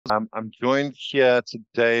I'm joined here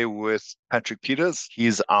today with Patrick Peters.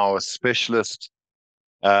 He's our specialist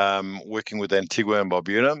working with Antigua and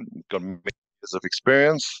Barbuda. He's got many years of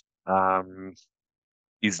experience.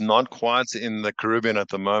 He's not quite in the Caribbean at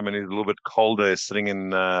the moment. He's a little bit colder, he's sitting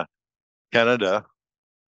in Canada.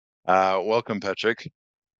 Welcome, Patrick.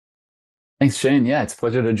 Thanks, Shane. Yeah, it's a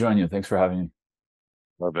pleasure to join you. Thanks for having me.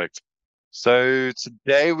 Perfect. So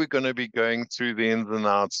today we're going to be going through the ins and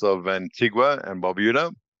outs of Antigua and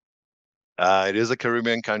Barbuda. It is a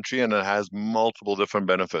Caribbean country and it has multiple different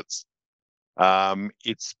benefits.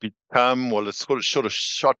 It's become, well, it's sort of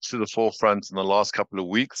shot to the forefront in the last couple of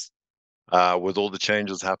weeks with all the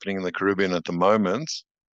changes happening in the Caribbean at the moment.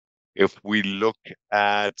 If we look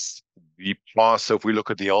at the past, so if we look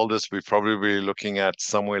at the oldest, we're probably looking at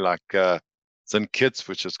somewhere like St. Kitts,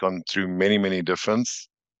 which has gone through many, many different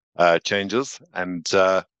changes. And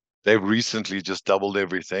they've recently just doubled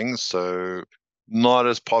everything. So not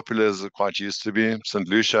as popular as it quite used to be. St.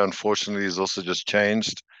 Lucia, unfortunately, has also just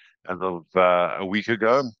changed as of a week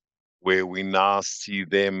ago, where we now see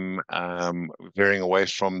them veering away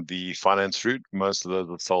from the finance route. Most of those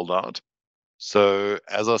are sold out. So,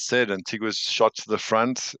 as I said, Antigua's shot to the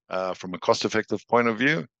front from a cost-effective point of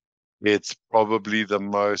view. It's probably the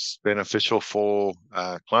most beneficial for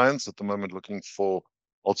clients at the moment looking for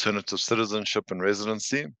alternative citizenship and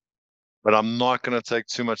residency. But I'm not going to take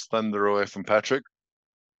too much thunder away from Patrick.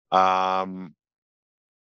 Um,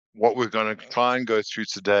 what we're going to try and go through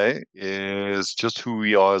today is just who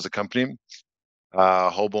we are as a company,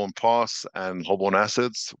 Holborn Pass and Holborn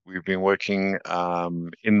Assets. We've been working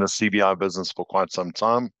in the CBI business for quite some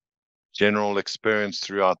time. General experience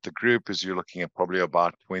throughout the group is you're looking at probably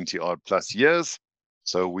about 20 odd plus years.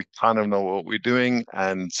 So we kind of know what we're doing,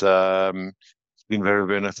 and it's been very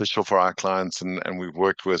beneficial for our clients, and we've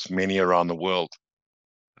worked with many around the world.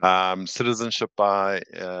 Citizenship by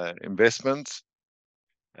investment.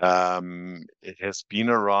 It has been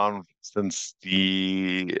around since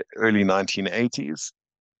the early 1980s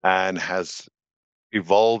and has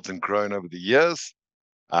evolved and grown over the years.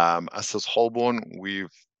 Us as Holborn,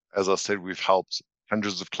 as I said, we've helped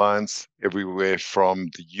hundreds of clients everywhere from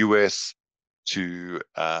the US to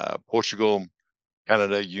Portugal,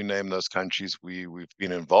 Canada, you name those countries, we've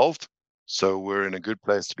been involved. So we're in a good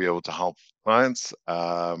place to be able to help clients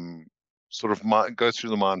sort of go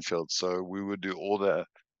through the minefield. So we would do all the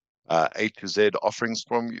A to Z offerings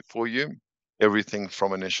for you, everything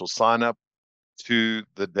from initial sign up to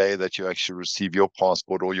the day that you actually receive your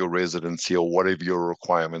passport or your residency or whatever your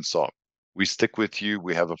requirements are. We stick with you.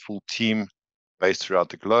 We have a full team based throughout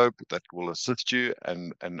the globe that will assist you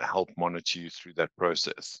and help monitor you through that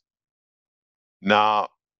process. Now,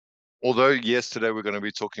 although yesterday we're going to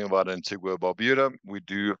be talking about Antigua Barbuda, we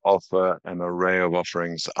do offer an array of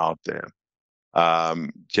offerings out there.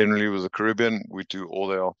 Generally with the Caribbean, we do all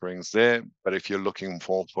their offerings there. But if you're looking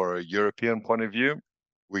for a European point of view,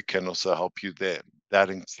 we can also help you there. That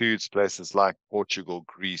includes places like Portugal,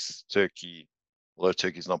 Greece, Turkey, although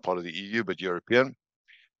Turkey is not part of the EU, but European.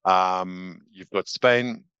 You've got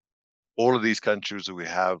Spain. All of these countries, we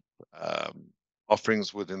have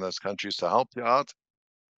offerings within those countries to help you out.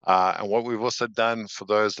 And what we've also done for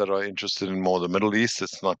those that are interested in more the Middle East,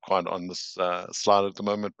 it's not quite on this slide at the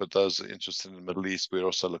moment, but those interested in the Middle East, we're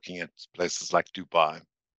also looking at places like Dubai.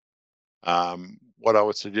 What I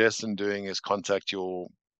would suggest in doing is contact your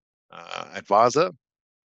advisor,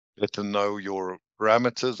 let them know your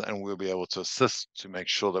parameters, and we'll be able to assist to make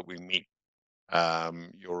sure that we meet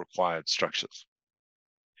your required structures.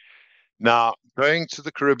 Now, going to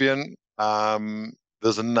the Caribbean,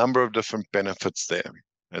 there's a number of different benefits there.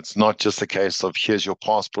 It's not just a case of here's your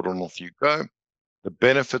passport and off you go. The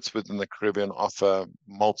benefits within the Caribbean offer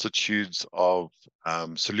multitudes of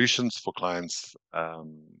solutions for clients'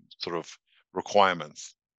 sort of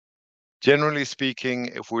requirements. Generally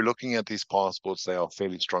speaking, if we're looking at these passports, they are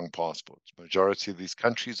fairly strong passports. Majority of these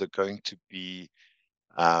countries are going to be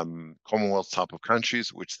Commonwealth type of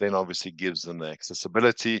countries, which then obviously gives them the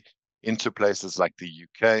accessibility into places like the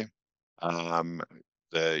UK,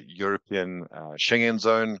 the European Schengen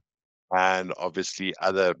zone, and obviously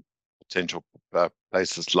other potential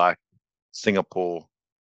places like Singapore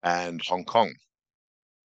and Hong Kong.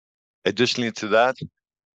 Additionally to that,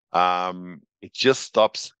 it just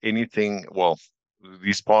stops anything. Well,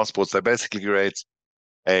 these passports, they basically create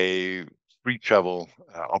a free travel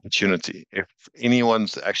opportunity. If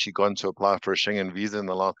anyone's actually gone to apply for a Schengen visa in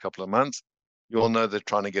the last couple of months, you'll know that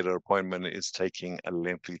trying to get an appointment is taking a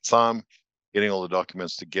lengthy time, getting all the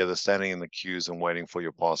documents together, standing in the queues and waiting for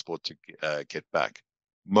your passport to get back.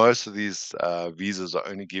 Most of these visas are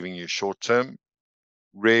only giving you short term.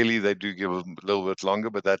 Rarely they do give a little bit longer,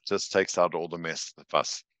 but that just takes out all the mess, the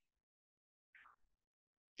fuss.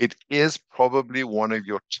 It is probably one of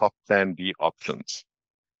your top plan B options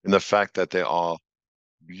in the fact that there are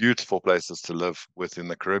beautiful places to live within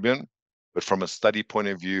the Caribbean. But from a study point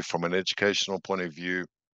of view, from an educational point of view,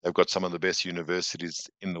 they've got some of the best universities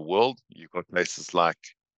in the world. You've got places like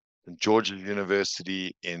Georgia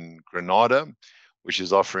University in Grenada, which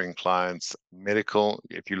is offering clients medical.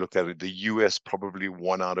 If you look at it, the US, probably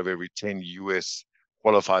 1 out of every 10 US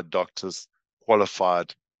qualified doctors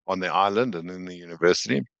qualified on the island and in the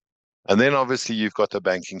university. And then obviously you've got the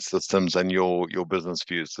banking systems and your business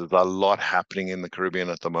views. There's a lot happening in the Caribbean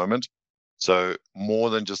at the moment. So more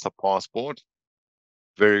than just a passport,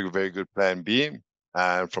 very, very good plan B.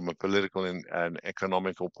 And from a political and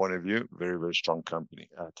economical point of view, very, very strong country.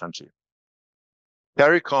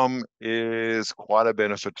 CARICOM is quite a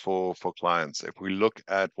benefit for clients. If we look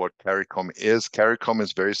at what CARICOM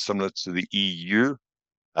is very similar to the EU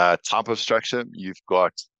type of structure. You've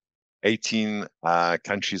got 18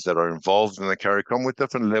 countries that are involved in the CARICOM with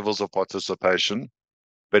different levels of participation,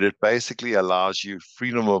 but it basically allows you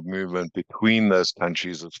freedom of movement between those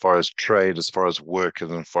countries as far as trade, as far as work,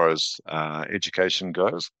 and as far as education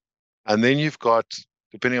goes. And then you've got,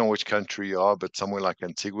 depending on which country you are, but somewhere like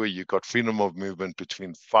Antigua, you've got freedom of movement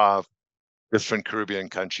between 5 different Caribbean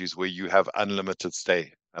countries where you have unlimited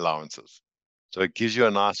stay allowances. So it gives you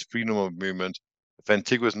a nice freedom of movement. If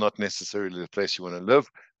Antigua is not necessarily the place you want to live,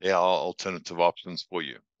 there are alternative options for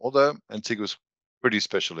you. Although Antigua is pretty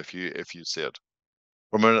special if you see it.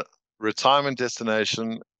 From a retirement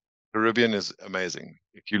destination, Caribbean is amazing.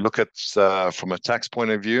 If you look at from a tax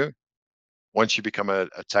point of view, once you become a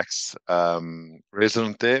tax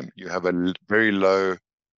resident there, you have a very low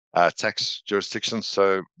tax jurisdiction.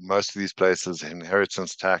 So most of these places,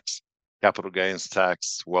 inheritance tax, capital gains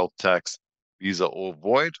tax, wealth tax, these are all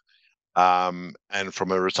void. And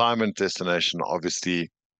from a retirement destination,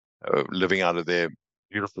 obviously, living out of there,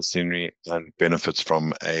 beautiful scenery and benefits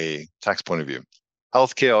from a tax point of view.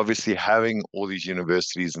 Healthcare, obviously, having all these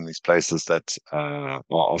universities and these places that are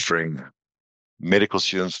offering medical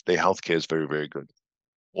students, their healthcare is very, very good.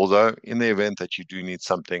 Although, in the event that you do need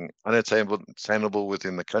something unattainable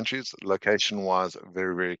within the countries, location-wise,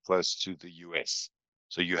 very, very close to the US.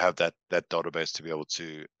 So you have that database to be able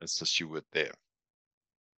to assist you with there.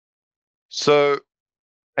 So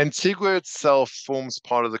Antigua itself forms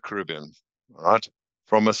part of the Caribbean, all right?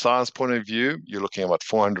 From a size point of view, you're looking at about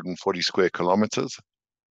 440 square kilometers.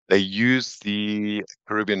 They use the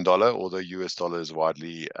Caribbean dollar, although US dollar is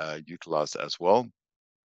widely utilized as well.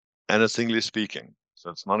 And it's English speaking. So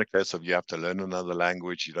it's not a case of you have to learn another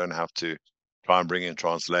language. You don't have to try and bring in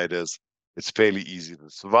translators. It's fairly easy to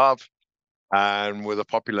survive. And with a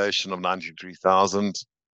population of 93,000,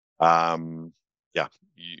 yeah,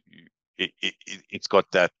 it's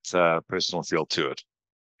got that personal feel to it.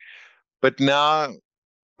 But now,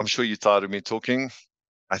 I'm sure you're tired of me talking.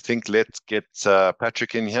 I think let's get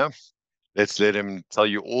Patrick in here. Let's let him tell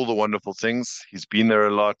you all the wonderful things. He's been there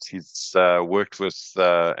a lot. He's worked with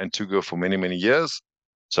Antigua for many, many years.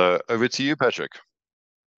 So over to you, Patrick.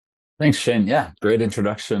 Thanks, Shane. Yeah, great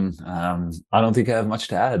introduction. I don't think I have much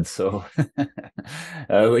to add. So,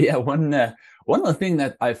 but yeah, one other thing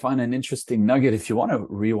that I find an interesting nugget, if you want to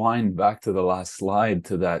rewind back to the last slide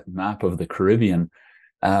to that map of the Caribbean,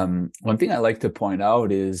 one thing I like to point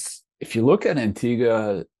out is if you look at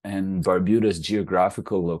Antigua and Barbuda's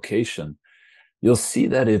geographical location, you'll see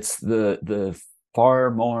that it's the far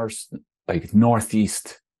more like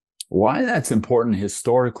northeast. Why that's important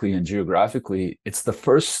historically and geographically, it's the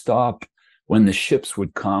first stop when the ships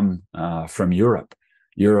would come from Europe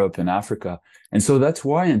and Africa. And so that's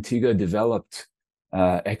why Antigua developed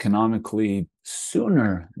economically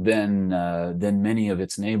sooner than many of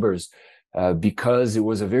its neighbors, because it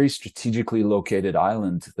was a very strategically located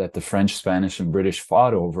island that the French, Spanish, and British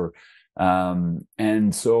fought over.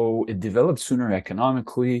 And so it developed sooner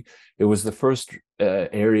economically. It was the first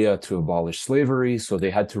area to abolish slavery, so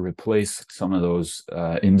they had to replace some of those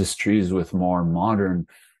industries with more modern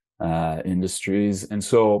industries. And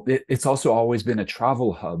so it's also always been a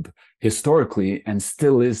travel hub historically, and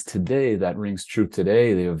still is today. That rings true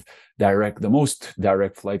today. They have the most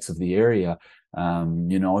direct flights of the area.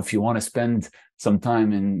 If you want to spend some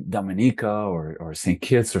time in Dominica or St.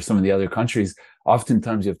 Kitts or some of the other countries,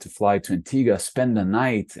 oftentimes you have to fly to Antigua, spend a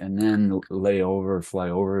night, and then fly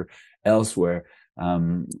over elsewhere.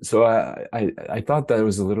 So I thought that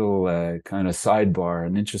was a little kind of sidebar,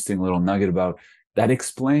 an interesting little nugget about that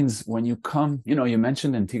explains when you come, you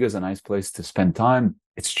mentioned Antigua's a nice place to spend time.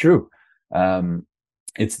 It's true.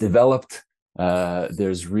 It's developed.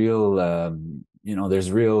 There's real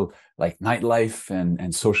there's real like nightlife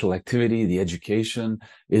and social activity. The education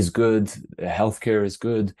is good, healthcare is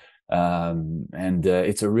good, and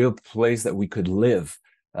it's a real place that we could live.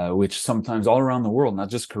 Which sometimes all around the world, not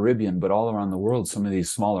just Caribbean, but all around the world, some of these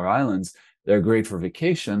smaller islands, they're great for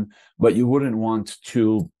vacation, but you wouldn't want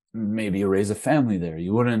to maybe raise a family there.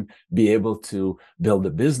 You wouldn't be able to build a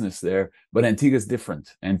business there. But Antigua is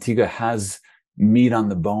different. Antigua has meat on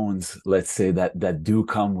the bones, let's say, that do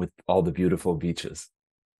come with all the beautiful beaches.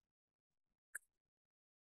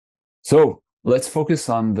 So let's focus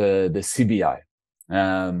on the CBI.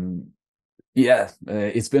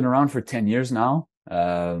 It's been around for 10 years now.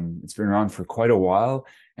 It's been around for quite a while.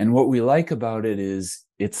 And what we like about it is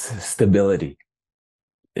its stability.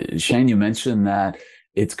 Shane, you mentioned that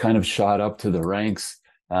it's kind of shot up to the ranks.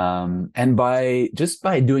 And by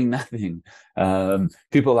doing nothing,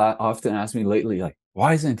 people often ask me lately, like,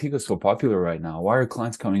 why is Antigua so popular right now? Why are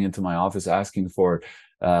clients coming into my office asking for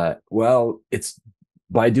it? Well, it's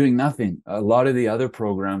by doing nothing. A lot of the other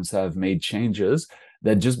programs have made changes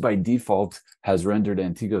that just by default has rendered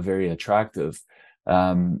Antigua very attractive.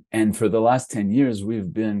 And for the last 10 years,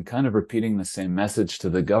 we've been kind of repeating the same message to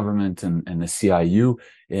the government and the CIU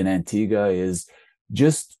in Antigua is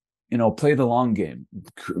just, play the long game,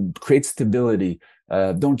 create stability.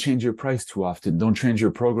 Don't change your price too often. Don't change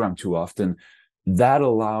your program too often. That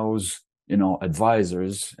allows,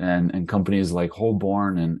 advisors and companies like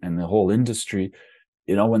Holborn and the whole industry,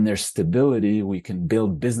 when there's stability, we can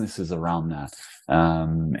build businesses around that.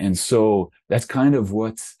 And so that's kind of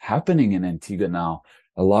what's happening in Antigua now.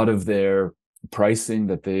 A lot of their pricing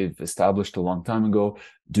that they've established a long time ago,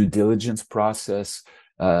 due diligence process,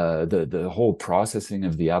 the whole processing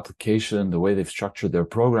of the application, the way they've structured their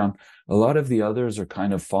program, a lot of the others are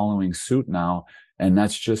kind of following suit now. And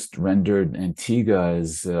that's just rendered Antigua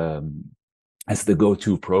as the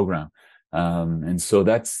go-to program. And so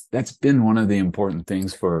that's been one of the important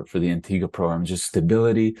things for the Antigua program. Just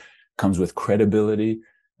stability comes with credibility.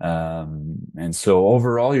 And so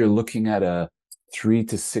overall, you're looking at a 3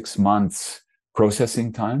 to 6 months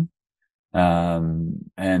processing time.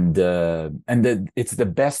 And that it's the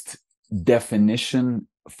best definition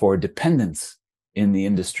for dependents in the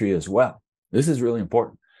industry as well. This is really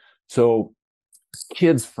important. So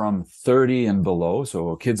kids from 30 and below,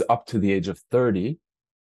 so kids up to the age of 30,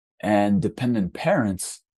 and dependent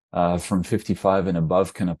parents from 55 and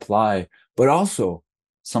above can apply, but also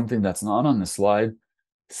something that's not on the slide,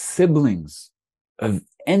 siblings of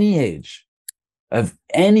any age, of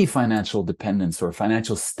any financial dependence or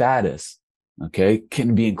financial status, okay,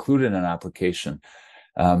 can be included in an application.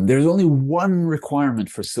 There's only one requirement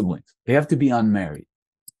for siblings. They have to be unmarried.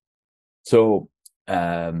 So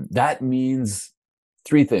that means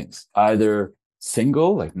 3 things: either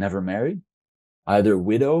single, like never married, either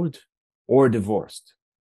widowed or divorced.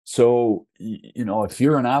 So, if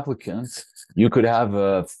you're an applicant, you could have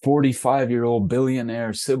a 45-year-old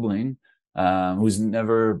billionaire sibling who's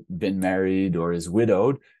never been married or is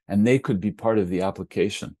widowed, and they could be part of the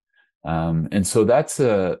application. And so that's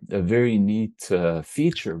a very neat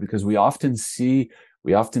feature, because we often see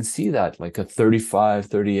that, like a 35,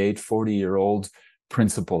 38, 40-year-old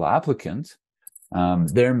principal applicant.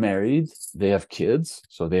 They're married, they have kids,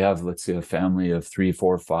 so they have, let's say, a family of 3,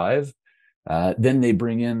 4, 5. Then they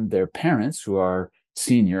bring in their parents who are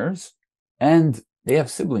seniors, and they have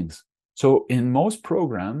siblings. So in most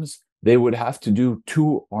programs, they would have to do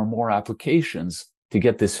 2 or more applications to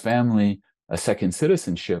get this family a second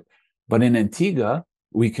citizenship. But in Antigua,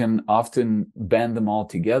 we can often band them all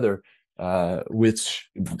together, which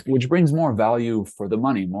brings more value for the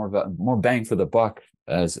money, more bang for the buck,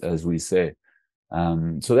 as we say.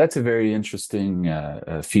 So that's a very interesting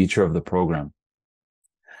feature of the program,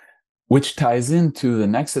 which ties into the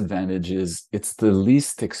next advantage. Is it's the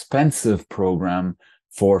least expensive program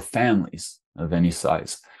for families of any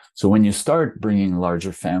size. So when you start bringing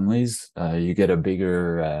larger families, you get a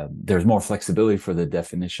bigger, there's more flexibility for the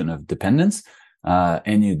definition of dependence,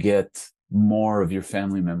 and you get more of your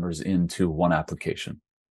family members into one application.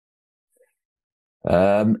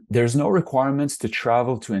 There's no requirements to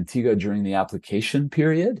travel to Antigua during the application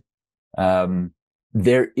period.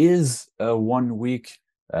 There is a 1 week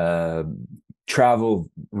travel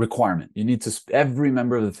requirement. Every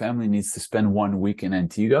member of the family needs to spend 1 week in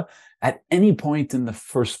Antigua at any point in the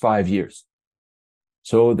first 5 years.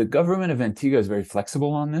 So the government of Antigua is very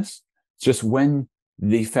flexible on this. It's just when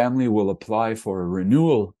the family will apply for a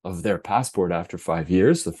renewal of their passport after 5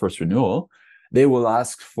 years, the first renewal, they will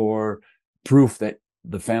ask for proof that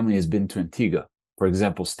the family has been to Antigua. For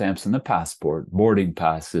example, stamps in the passport, boarding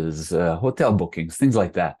passes, hotel bookings, things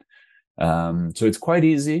like that. So it's quite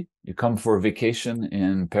easy. You come for a vacation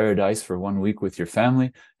in paradise for 1 week with your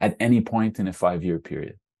family at any point in a 5-year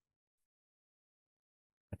period.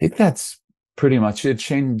 I think that's pretty much it.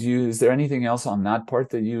 Shane, is there anything else on that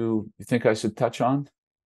part that you think I should touch on?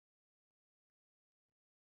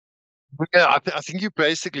 Yeah, I think you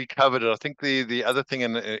basically covered it. I think the other thing,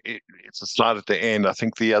 and it's a slide at the end. I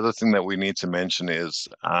think the other thing that we need to mention is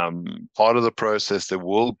part of the process. There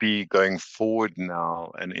will be going forward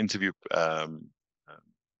now an interview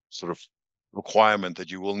sort of requirement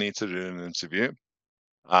that you will need to do an interview.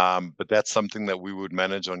 But that's something that we would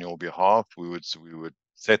manage on your behalf. We would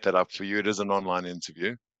set that up for you. It is an online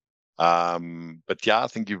interview. But yeah, I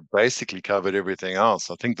think you've basically covered everything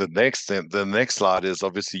else. I think the next slide is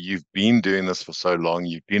obviously you've been doing this for so long,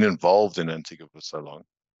 you've been involved in Antigua for so long.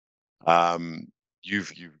 Um,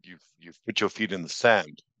 you've put your feet in the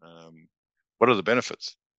sand. What are the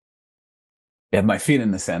benefits? Yeah, my feet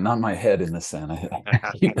in the sand, not my head in the sand.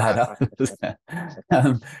 I keep that up.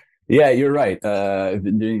 Yeah, you're right. I've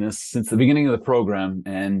been doing this since the beginning of the program,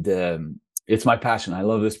 and it's my passion. I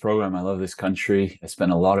love this program. I love this country. I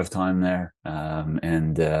spent a lot of time there,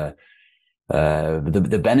 and the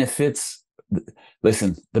benefits.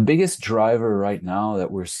 Listen, the biggest driver right now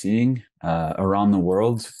that we're seeing around the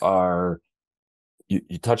world are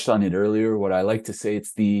you touched on it earlier. What I like to say,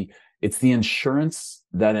 it's the insurance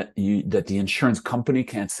that the insurance company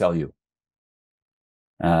can't sell you.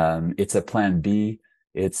 It's a plan B.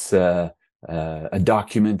 It's a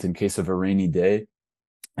document in case of a rainy day.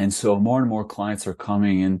 And so more and more clients are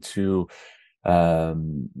coming into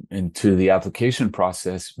the application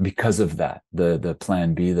process because of that, the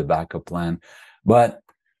plan B, the backup plan. But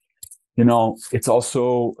it's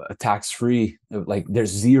also a tax-free. Like there's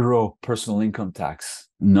zero personal income tax,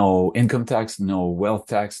 no income tax, no wealth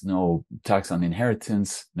tax, no tax on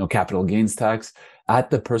inheritance, no capital gains tax. At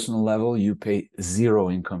the personal level, you pay zero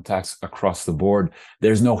income tax across the board.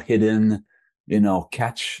 There's no hidden,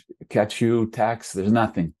 catch you tax. There's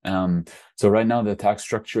nothing. So right now the tax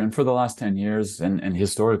structure, and for the last 10 years and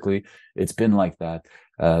historically, it's been like that.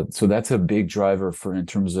 So that's a big driver in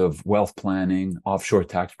terms of wealth planning, offshore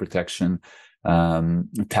tax protection,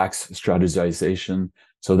 tax strategization.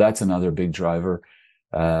 So that's another big driver.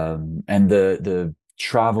 And the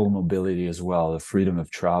travel mobility as well, the freedom of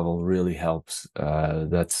travel really helps.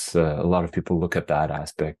 That's a lot of people look at that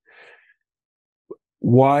aspect.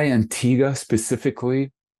 Why Antigua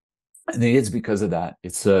specifically? I think it's because of that.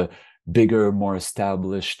 It's a bigger, more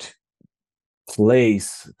established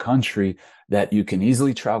country that you can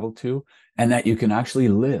easily travel to, and that you can actually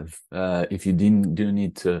live. If you do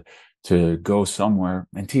need to go somewhere,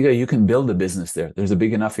 Antigua, you can build a business there. There's a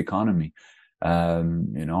big enough economy.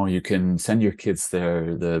 You can send your kids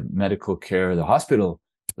there. The medical care, the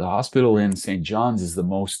hospital in St. John's is the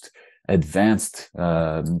most advanced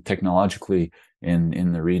technologically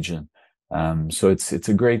in the region. So it's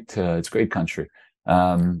a great country.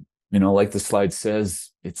 Like the slide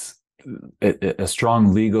says, it's a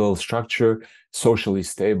strong legal structure, socially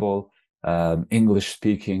stable, English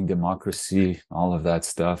speaking, democracy, all of that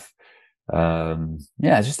stuff.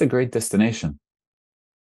 It's just a great destination.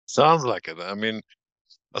 Sounds like it. I mean,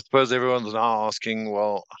 I suppose everyone's now asking,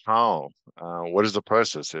 well, how? What is the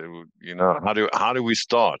process? How do we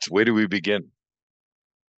start? Where do we begin?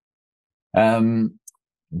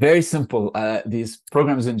 Very simple. These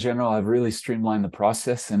programs in general have really streamlined the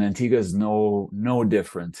process, and Antigua is no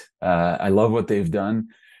different. I love what they've done.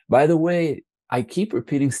 By the way, I keep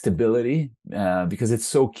repeating stability because it's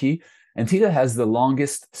so key. Antigua has the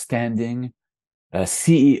longest standing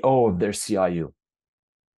CEO of their CIU.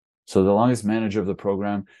 So the longest manager of the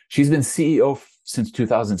program. She's been CEO since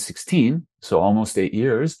 2016, so almost 8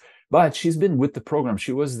 years, but she's been with the program.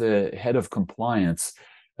 She was the head of compliance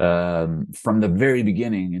from the very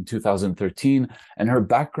beginning in 2013, and her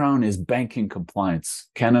background is banking compliance.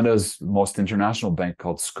 Canada's most international bank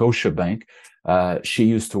called Scotiabank. She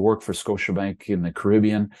used to work for Scotiabank in the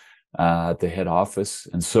Caribbean at the head office,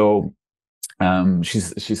 and so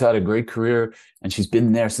she's had a great career, and she's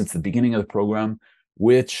been there since the beginning of the program,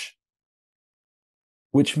 which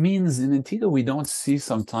means in Antigua we don't see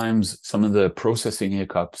sometimes some of the processing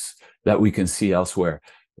hiccups that we can see elsewhere.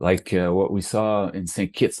 Like what we saw in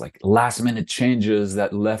St. Kitts, like last minute changes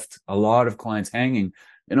that left a lot of clients hanging.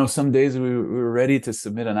 Some days we were ready to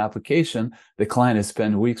submit an application. The client has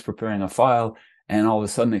spent weeks preparing a file, and all of a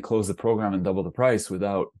sudden they close the program and double the price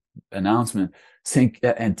without announcement.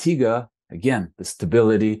 Antigua, again, the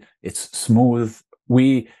stability, it's smooth.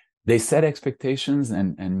 They set expectations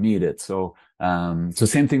and meet it. So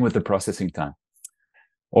same thing with the processing time.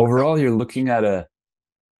 Overall, you're looking at a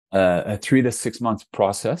 3 to 6 months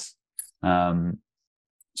process.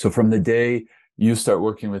 So from the day you start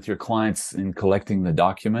working with your clients in collecting the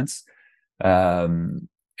documents, um,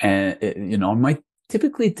 and it might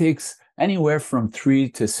typically takes anywhere from 3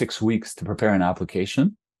 to 6 weeks to prepare an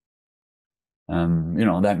application.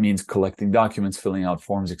 That means collecting documents, filling out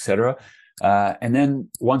forms, etc. And then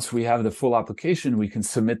once we have the full application, we can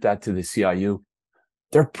submit that to the CIU.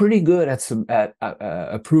 They're pretty good at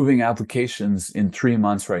approving applications in 3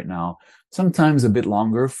 months right now. Sometimes a bit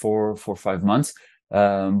longer, 4 or 5 months.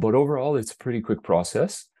 But overall, it's a pretty quick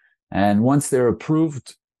process. And once they're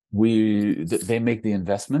approved, they make the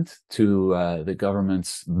investment to the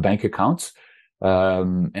government's bank accounts,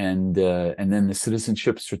 and then the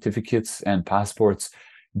citizenship certificates and passports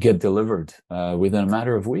get delivered within a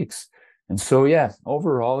matter of weeks. And so, yeah,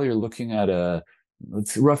 overall, you're looking at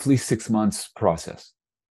it's roughly 6 months process.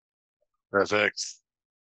 Perfect.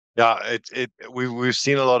 Yeah, we've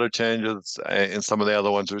seen a lot of changes in some of the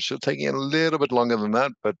other ones, which are taking a little bit longer than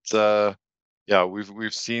that. But yeah,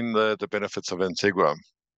 we've seen the benefits of Antigua.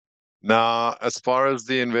 Now, as far as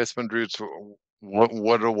the investment routes,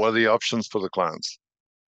 what are the options for the clients?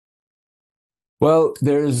 Well,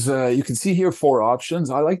 there's you can see here 4 options.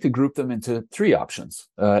 I like to group them into 3 options.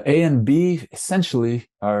 A and B essentially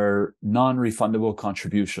are non-refundable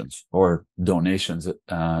contributions or donations,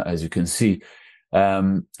 as you can see.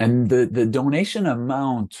 And the donation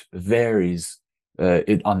amount varies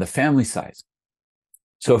on the family size.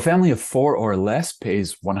 So a family of 4 or less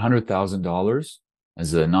pays $100,000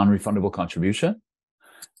 as a non-refundable contribution.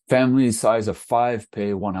 Family size of 5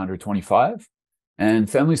 pay 125, and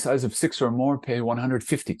family size of 6 or more pay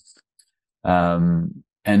 150. And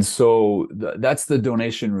so that's the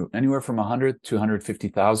donation route, anywhere from 100 to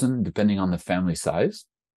 150,000, depending on the family size.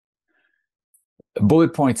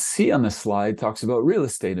 Bullet point C on the slide talks about real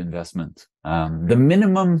estate investment. The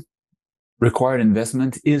minimum required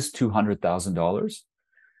investment is $200,000.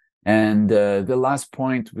 And the last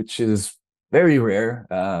point, which is very rare,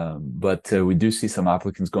 but we do see some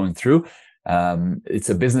applicants going through, it's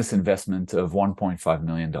a business investment of $1.5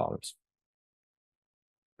 million.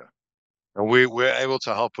 And we're able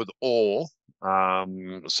to help with all.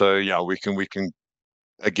 So yeah, we can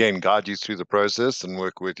again guide you through the process and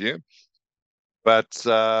work with you. But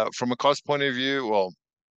from a cost point of view, well,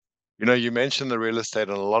 you mentioned the real estate,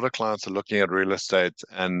 and a lot of clients are looking at real estate,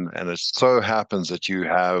 and it so happens that you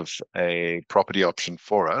have a property option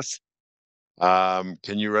for us.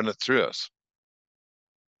 Can you run it through us?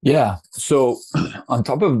 Yeah. So on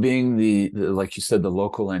top of being like you said, the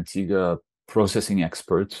local Antigua processing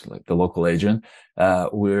expert, like the local agent,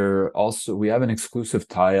 we have an exclusive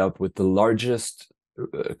tie-up with the largest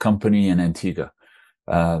company in Antigua.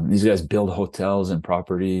 These guys build hotels and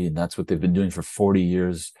property, and that's what they've been doing for 40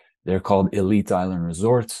 years. They're called Elite Island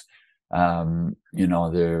Resorts. They're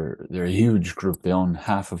a huge group. They own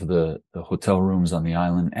half of the hotel rooms on the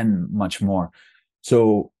island and much more.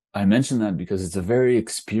 So I mention that because it's a very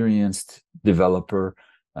experienced developer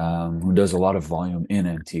who does a lot of volume in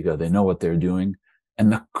Antigua. They know what they're doing.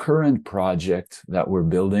 And the current project that we're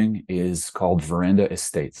building is called Veranda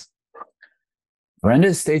Estates. Veranda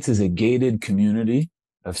Estates is a gated community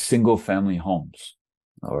of single-family homes,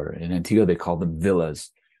 or in Antigua, they call them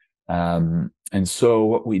villas. And so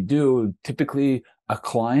what we do, typically a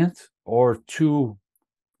client or two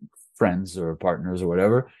friends or partners or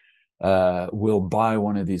whatever will buy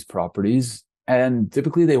one of these properties, and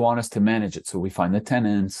typically they want us to manage it. So we find the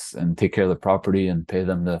tenants and take care of the property and pay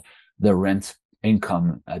them the rent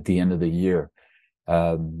income at the end of the year.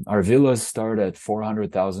 Our villas start at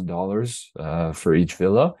 $400,000 for each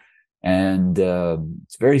villa, and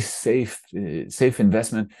it's very safe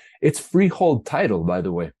investment. It's freehold title, by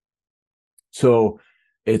the way. So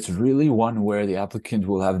it's really one where the applicant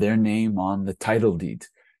will have their name on the title deed,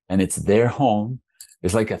 and it's their home.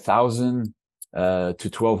 It's like 1,000 to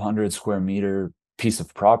 1,200 square meter piece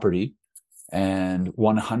of property, and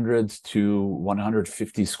 100 to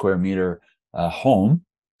 150 square meter home.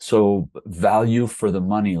 So value for the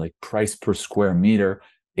money, like price per square meter,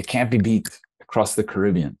 it can't be beat across the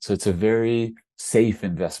Caribbean. So it's a very safe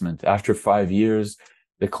investment. After 5 years,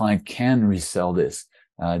 the client can resell this.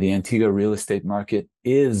 The Antigua real estate market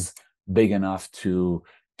is big enough to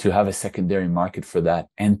have a secondary market for that.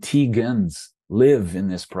 Antiguans live in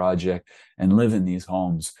this project and live in these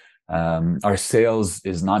homes. Our sales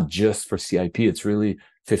is not just for CIP. It's really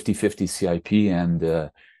 50-50 CIP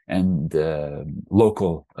and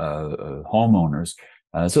local homeowners.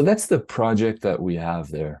 So that's the project that we have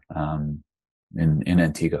there in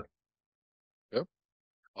Antigua. Yep.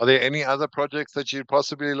 Are there any other projects that you'd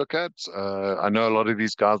possibly look at? I know a lot of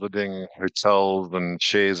these guys are doing hotels and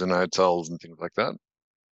shares in hotels and things like that.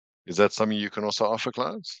 Is that something you can also offer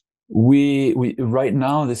clients? We right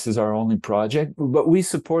now this is our only project, but we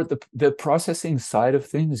support the processing side of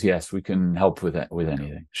things. Yes, we can help with that with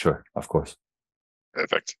anything. Sure, of course.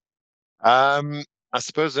 Perfect. I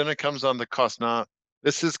suppose then it comes on the cost. Now,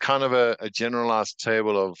 this is kind of a generalized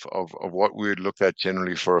table of what we would look at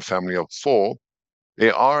generally for a family of four.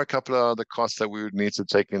 There are a couple of other costs that we would need to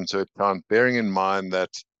take into account, bearing in mind that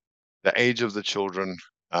the age of the children,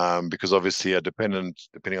 because obviously a dependent,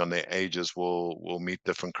 depending on their ages, will meet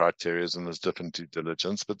different criteria and there's different due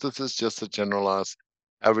diligence. But this is just a generalized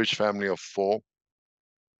average family of four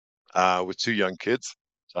with two young kids.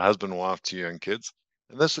 So husband, wife, two young kids.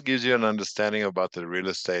 And this gives you an understanding about the real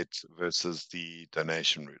estate versus the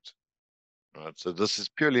donation route. Right. So this is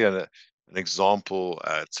purely an example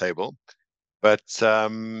table. But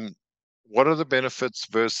what are the benefits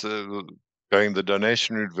versus going the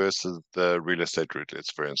donation route versus the real estate route,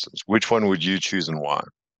 let's for instance? Which one would you choose and why?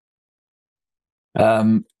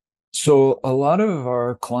 Um, so a lot of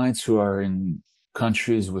our clients who are in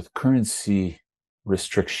countries with currency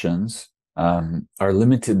restrictions are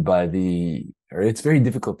limited by or it's very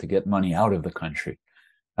difficult to get money out of the country.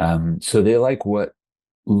 So they like what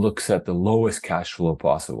looks at the lowest cash flow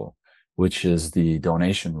possible, which is the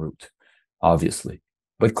donation route, obviously.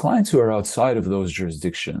 But clients who are outside of those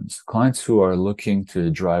jurisdictions, clients who are looking to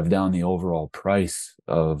drive down the overall price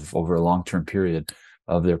of over a long-term period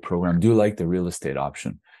of their program do like the real estate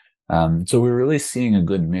option. So we're really seeing a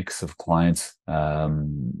good mix of clients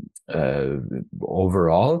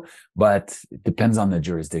overall, but it depends on the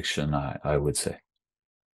jurisdiction, I would say.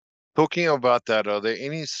 Talking about that, are there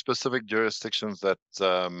any specific jurisdictions that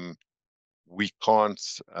we can't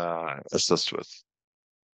assist with?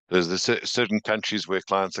 There's certain countries where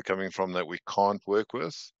clients are coming from that we can't work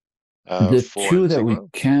with The for two that we Antigua.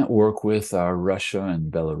 can't work with are Russia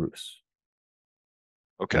and Belarus.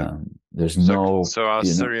 Okay. There's So no, so our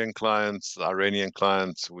Syrian clients, Iranian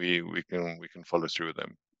clients, we can follow through with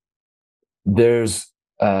them. there's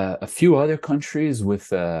a few other countries with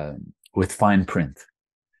fine print.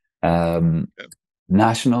 Um, Yeah.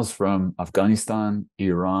 Nationals from Afghanistan,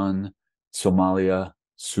 Iran, Somalia,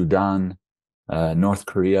 Sudan, North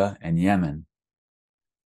Korea, and Yemen.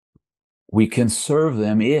 We can serve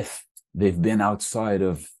them if they've been outside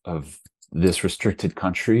of this restricted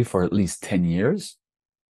country for at least 10 years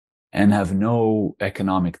and have no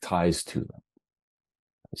economic ties to them.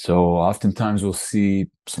 So oftentimes we'll see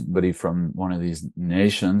somebody from one of these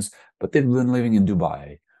nations, but they've been living in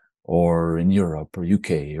Dubai or in Europe or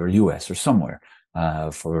UK or US or somewhere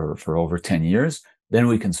for over 10 years. Then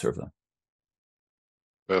we can serve them.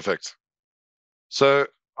 Perfect. So,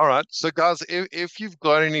 all right. So, guys, if you've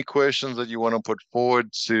got any questions that you want to put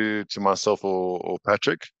forward to myself or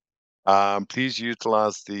Patrick, please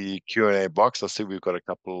utilize the Q&A box. I see we've got a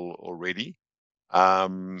couple already.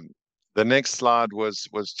 Um, the next slide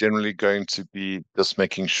was generally going to be just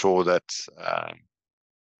making sure that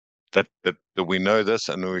that we know this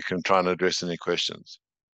and we can try and address any questions.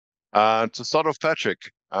 To start off, Patrick,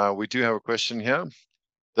 we do have a question here.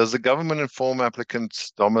 Does the government inform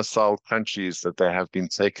applicants' domicile countries that they have been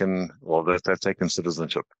taken or that they've taken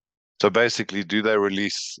citizenship? So basically, do they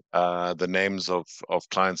release the names of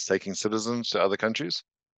clients taking citizens to other countries?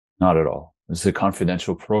 Not at all. This is a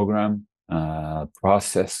confidential program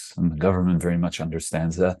process, and the government very much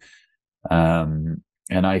understands that.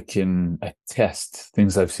 And I can attest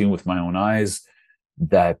things I've seen with my own eyes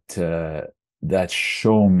that that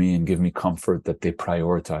show me and give me comfort that they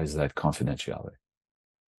prioritize that confidentiality.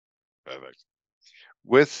 Perfect.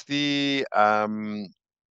 With the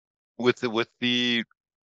with the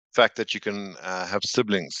fact that you can have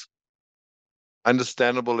siblings,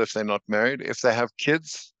 understandable if they're not married. If they have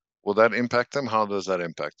kids, will that impact them? How does that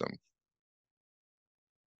impact them?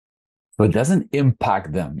 But it doesn't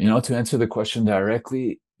impact them. You know, to answer the question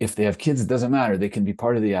directly, if they have kids, it doesn't matter. They can be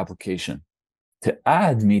part of the application. To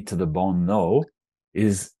add meat to the bone, though,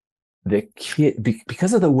 is the kid,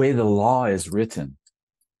 because of the way the law is written,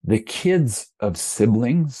 the kids of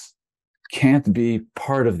siblings can't be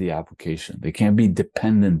part of the application. They can't be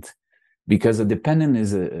dependent because a dependent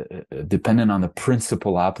is a dependent on the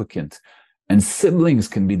principal applicant, and siblings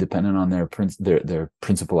can be dependent on their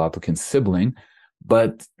principal applicant's sibling,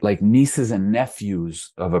 but like nieces and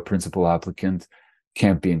nephews of a principal applicant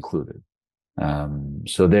can't be included.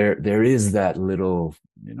 So there is that little,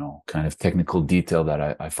 you know, kind of technical detail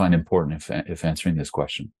that I find important if answering this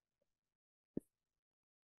question.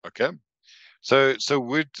 Okay. So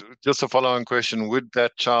would just a follow-on question, would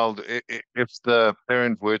that child, if the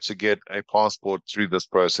parent were to get a passport through this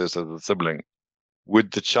process as a sibling,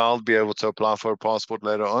 would the child be able to apply for a passport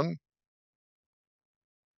later on?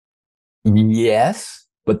 Yes,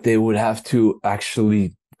 but they would have to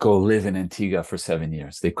actually go live in Antigua for 7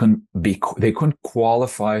 years. They couldn't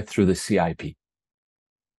qualify through the CIP.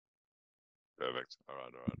 Perfect. All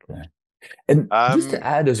right, all right, all Okay. And right. just to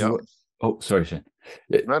add as Yeah. well, oh, sorry, Shane.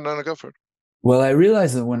 No, no, no, go for it. Well, I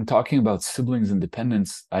realized that when talking about siblings and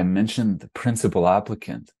dependents, I mentioned the principal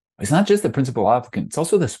applicant. It's not just the principal applicant, it's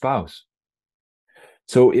also the spouse.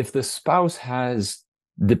 So if the spouse has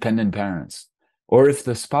dependent parents, or if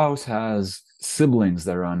the spouse has siblings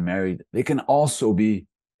that are unmarried, they can also be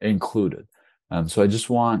included. So I just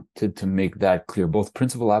wanted to make that clear. Both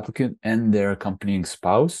principal applicant and their accompanying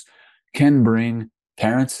spouse can bring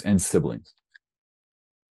parents and siblings.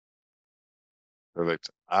 Perfect.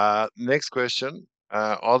 Next question.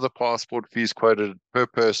 Are the passport fees quoted per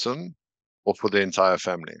person or for the entire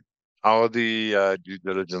family? How are the due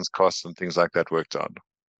diligence costs and things like that worked out?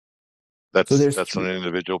 So That's on an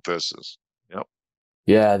individual basis. Yep.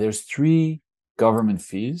 there's three government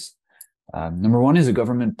fees. Number one is a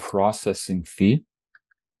government processing fee.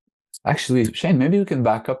 Actually, Shane, maybe we can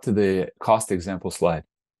back up to the cost example slide.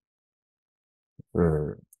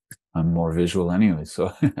 Or I'm more visual anyway.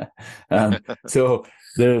 So, so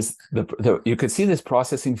there's you could see this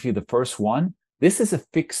processing fee. The first one, this is a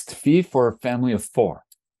fixed fee for a family of four.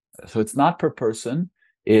 So it's not per person.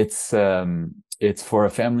 It's for a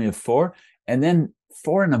family of four, and then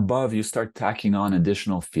four and above, you start tacking on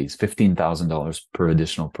additional fees, $15,000 per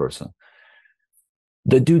additional person.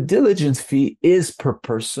 The due diligence fee is per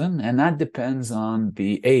person, and that depends on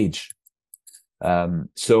the age.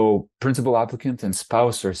 So principal applicant and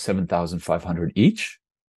spouse are $7,500 each.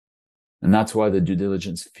 And that's why the due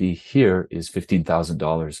diligence fee here is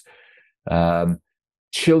 $15,000.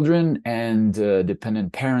 Children and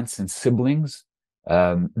dependent parents and siblings,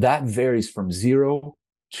 that varies from $0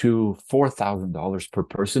 to $4,000 per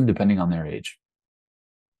person, depending on their age.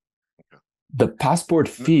 The passport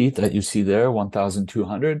fee that you see there,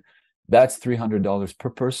 $1,200, that's $300 per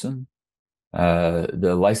person.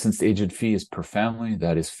 The licensed agent fee is per family,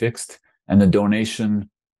 that is fixed, and the donation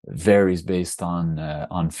varies based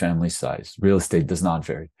on family size. Real estate does not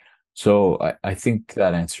vary. So I think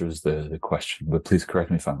that answers the question, but please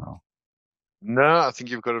correct me if I'm wrong. No, I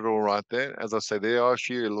think you've got it all right there. As I say, there are a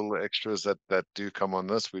few little extras that do come on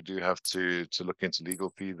this. We do have to look into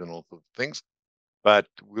legal fees and all sorts of things, but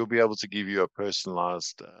we'll be able to give you a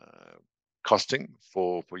personalized costing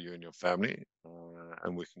for you and your family,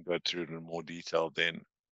 and we can go through it in more detail then.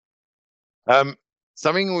 Um,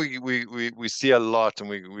 Something we see a lot, and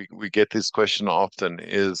we get this question often,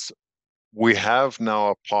 is we have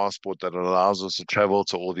now a passport that allows us to travel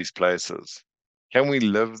to all these places. Can we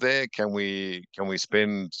live there? Can we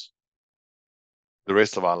spend the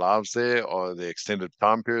rest of our lives there, or the extended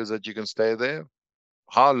time periods that you can stay there?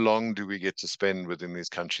 How long do we get to spend within these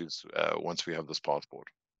countries once we have this passport?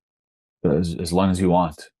 As long as you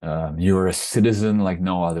want. You're a citizen like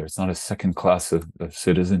no other. It's not a second class of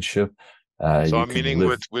citizenship. So You I'm can meaning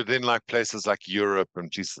live. within like places like Europe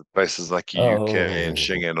and places like UK and Oh,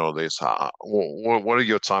 Schengen, all this. What are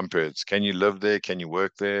your time periods? Can you live there? Can you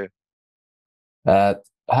work there? Uh,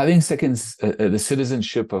 having the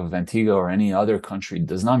citizenship of Antigua or any other country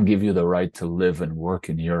does not give you the right to live and work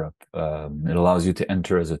in Europe. It allows you to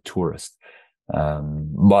enter as a tourist.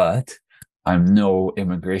 But I'm no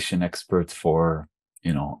immigration expert for,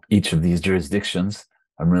 each of these jurisdictions.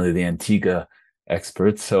 I'm really the Antigua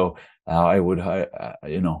expert. So I would, I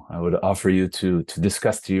would offer you to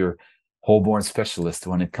discuss to your Holborn specialist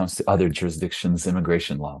when it comes to other jurisdictions'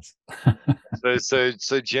 immigration laws.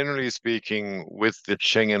 So generally speaking, with the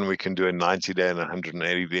Schengen, we can do a 90-day and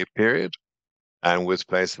 180-day period. And with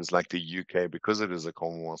places like the UK, because it is a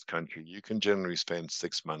Commonwealth country, you can generally spend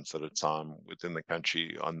 6 months at a time within the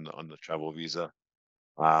country on the travel visa.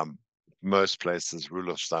 Um, Most places,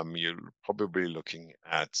 rule of thumb, you're probably looking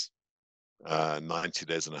at 90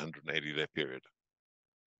 days and 180-day period.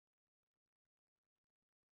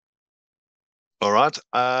 All right.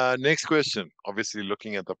 Next question. Obviously,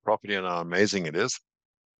 looking at the property and how amazing it is.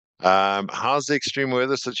 How's the extreme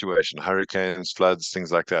weather situation? Hurricanes, floods,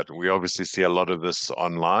 things like that. We obviously see a lot of this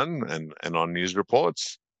online and on news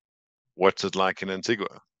reports. What's it like in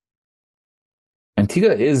Antigua?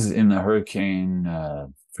 Antigua is in the hurricane,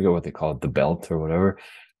 forget what they call it, the belt or whatever,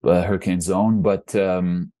 the hurricane zone. But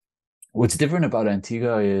what's different about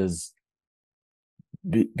Antigua is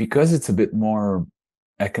because it's a bit more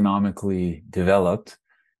economically developed,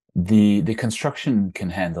 the construction can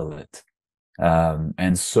handle it.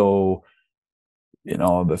 And so,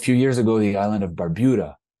 a few years ago, the island of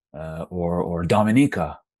Barbuda or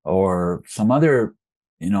Dominica or some other,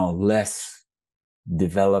 less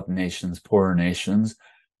developed nations, poorer nations,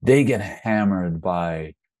 they get hammered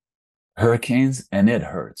by hurricanes and it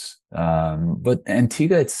hurts. But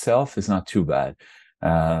Antigua itself is not too bad.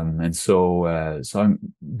 So I'm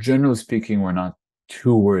generally speaking, we're not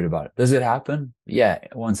too worried about it. Does it happen? Yeah,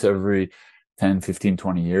 once every 10, 15,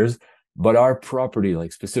 20 years. But our property,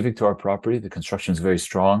 like specific to our property, the construction is very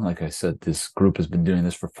strong. Like I said, this group has been doing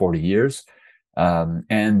this for 40 years.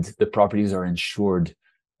 And the properties are insured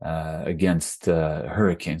against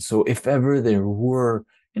hurricanes. So if ever there were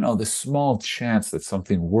the small chance that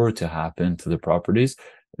something were to happen to the properties,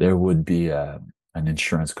 there would be an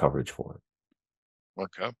insurance coverage for it.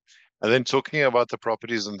 Okay. And then talking about the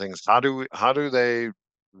properties and things, how do we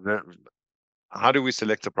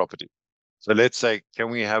select a property? So let's say, can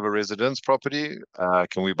we have a residence property?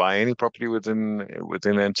 Can we buy any property within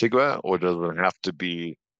Antigua, or does it have to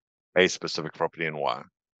be a specific property and why?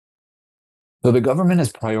 So the government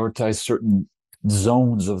has prioritized certain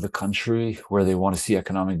zones of the country where they want to see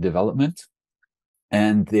economic development,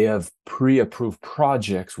 and they have pre-approved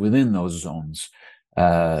projects within those zones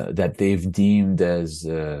that they've deemed as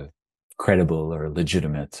credible or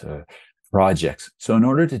legitimate projects. So in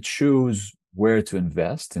order to choose where to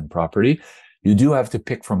invest in property, you do have to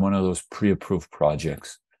pick from one of those pre-approved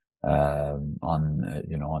projects that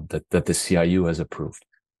the CIU has approved.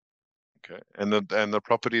 Okay. And the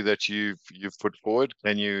property that you've put forward,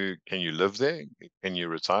 can you live there? Can you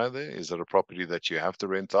retire there? Is it a property that you have to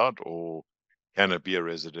rent out, or can it be a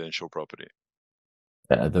residential property?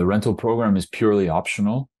 The rental program is purely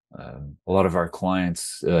optional. A lot of our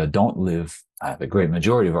clients don't live, the great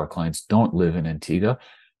majority of our clients don't live in Antigua,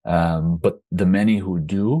 but the many who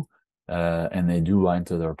do, and they do buy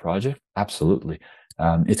into their project, absolutely.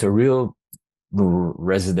 It's a real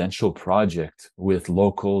residential project with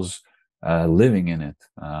locals living in it.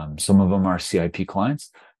 Some of them are CIP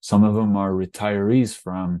clients, some of them are retirees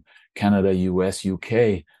from Canada, US,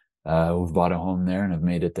 UK, who've bought a home there and have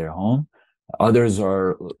made it their home. Others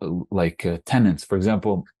are like tenants. For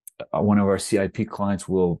example, one of our CIP clients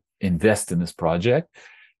will invest in this project,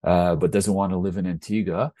 but doesn't want to live in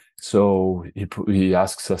Antigua. So he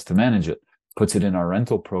asks us to manage it, puts it in our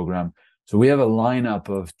rental program. So we have a lineup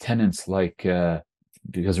of tenants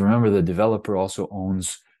because remember, the developer also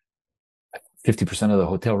owns 50% of the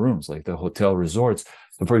hotel rooms, like the hotel resorts.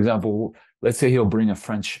 So for example, let's say he'll bring a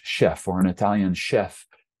French chef or an Italian chef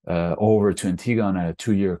over to Antigua on a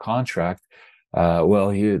 2-year contract.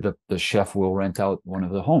 The chef will rent out one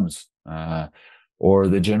of the homes, or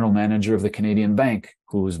the general manager of the Canadian bank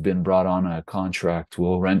who's been brought on a contract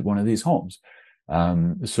will rent one of these homes.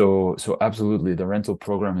 So absolutely, the rental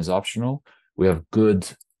program is optional. We have good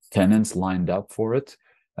tenants lined up for it.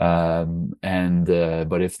 But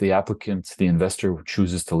if the investor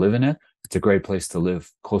chooses to live in it, it's a great place to live,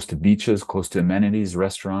 close to beaches, close to amenities,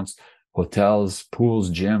 restaurants, hotels, pools,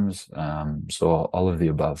 gyms. So all of the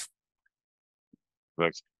above.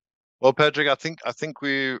 Correct. Well, Patrick, I think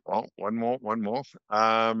one more.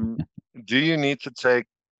 Do you need to take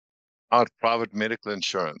out private medical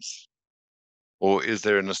insurance, or is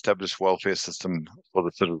there an established welfare system for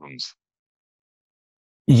the citizens?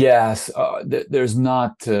 Yes, there's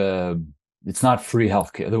not. It's not free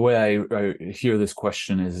healthcare. The way I hear this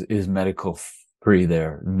question is medical free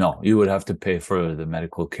there? No, you would have to pay for the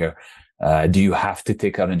medical care. Do you have to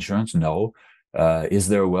take out insurance? No. Is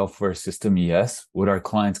there a welfare system? Yes. Would our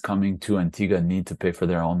clients coming to Antigua need to pay for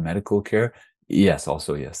their own medical care? Yes,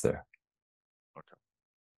 also yes there. Okay,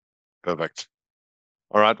 perfect.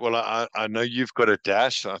 All right. Well, I know you've got a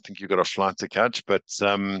dash. I think you've got a flight to catch, but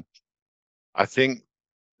I think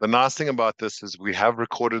the nice thing about this is we have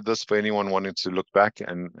recorded this for anyone wanting to look back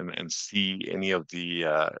and see any of the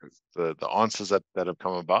answers that have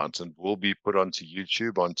come about, and will be put onto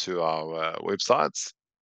YouTube, onto our websites,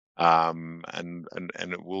 and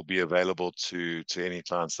it will be available to any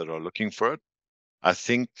clients that are looking for it. I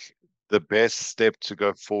think the best step to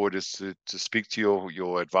go forward is to speak to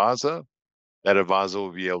your advisor. That advisor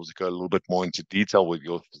will be able to go a little bit more into detail with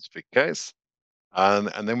your specific case,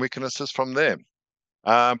 and then we can assist from there.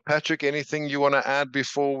 Patrick, anything you want to add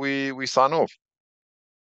before we sign off?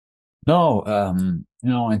 No,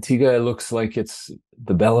 Antigua looks like it's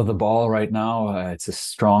the belle of the ball right now. It's a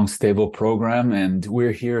strong, stable program, and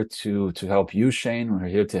we're here to help you, Shane. We're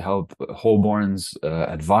here to help Holborn's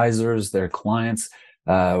advisors, their clients.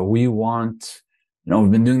 We want,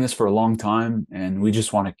 we've been doing this for a long time, and we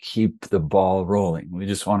just want to keep the ball rolling. We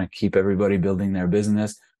just want to keep everybody building their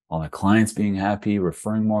business, all the clients being happy,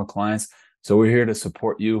 referring more clients. So we're here to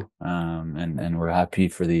support you, and we're happy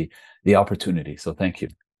for the opportunity. So thank you.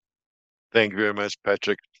 Thank you very much,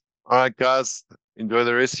 Patrick. All right, guys, enjoy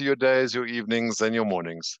the rest of your days, your evenings, and your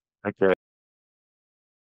mornings. Okay.